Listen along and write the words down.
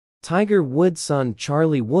Tiger Woods' son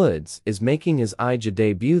Charlie Woods is making his AJGA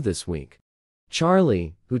debut this week.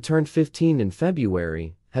 Charlie, who turned 15 in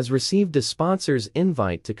February, has received a sponsor's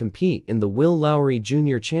invite to compete in the Will Lowry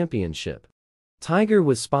Jr. Championship. Tiger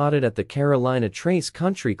was spotted at the Carolina Trace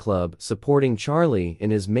Country Club supporting Charlie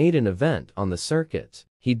in his maiden event on the circuit.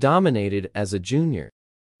 He dominated as a junior.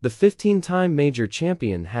 The 15-time major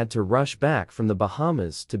champion had to rush back from the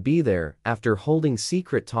Bahamas to be there after holding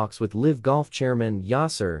secret talks with Live Golf chairman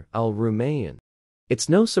Yasser Al-Rumayyan. It's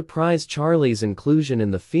no surprise Charlie's inclusion in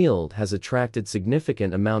the field has attracted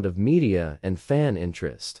significant amount of media and fan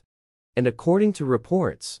interest. And according to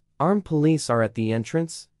reports, armed police are at the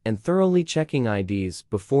entrance and thoroughly checking IDs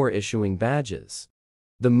before issuing badges.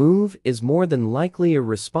 The move is more than likely a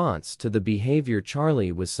response to the behavior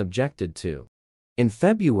Charlie was subjected to in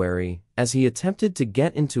February, as he attempted to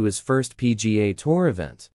get into his first PGA Tour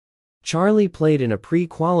event. Charlie played in a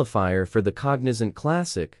pre-qualifier for the Cognizant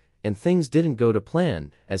Classic, and things didn't go to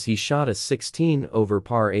plan as he shot a 16 over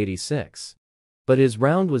par 86. But his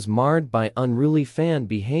round was marred by unruly fan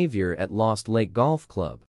behavior at Lost Lake Golf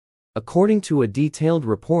Club. According to a detailed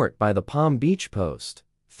report by the Palm Beach Post,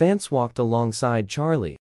 fans walked alongside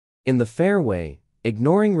Charlie in the fairway,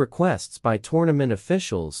 ignoring requests by tournament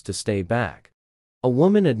officials to stay back. A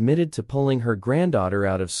woman admitted to pulling her granddaughter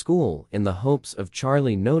out of school in the hopes of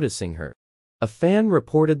Charlie noticing her. A fan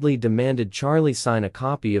reportedly demanded Charlie sign a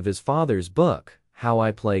copy of his father's book, How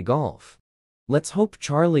I Play Golf. Let's hope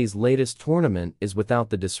Charlie's latest tournament is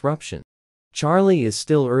without the disruption. Charlie is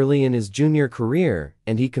still early in his junior career,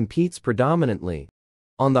 and he competes predominantly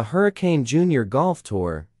on the Hurricane Junior Golf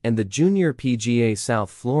Tour and the Junior PGA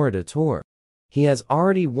South Florida Tour. He has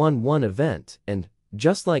already won one event and,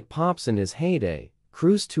 just like Pops in his heyday,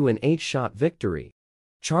 cruised to an 8-shot victory.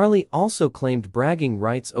 Charlie also claimed bragging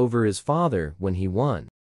rights over his father when he won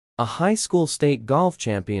a high school state golf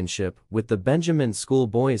championship with the Benjamin School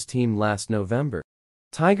Boys team last November.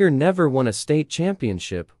 Tiger never won a state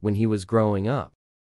championship when he was growing up.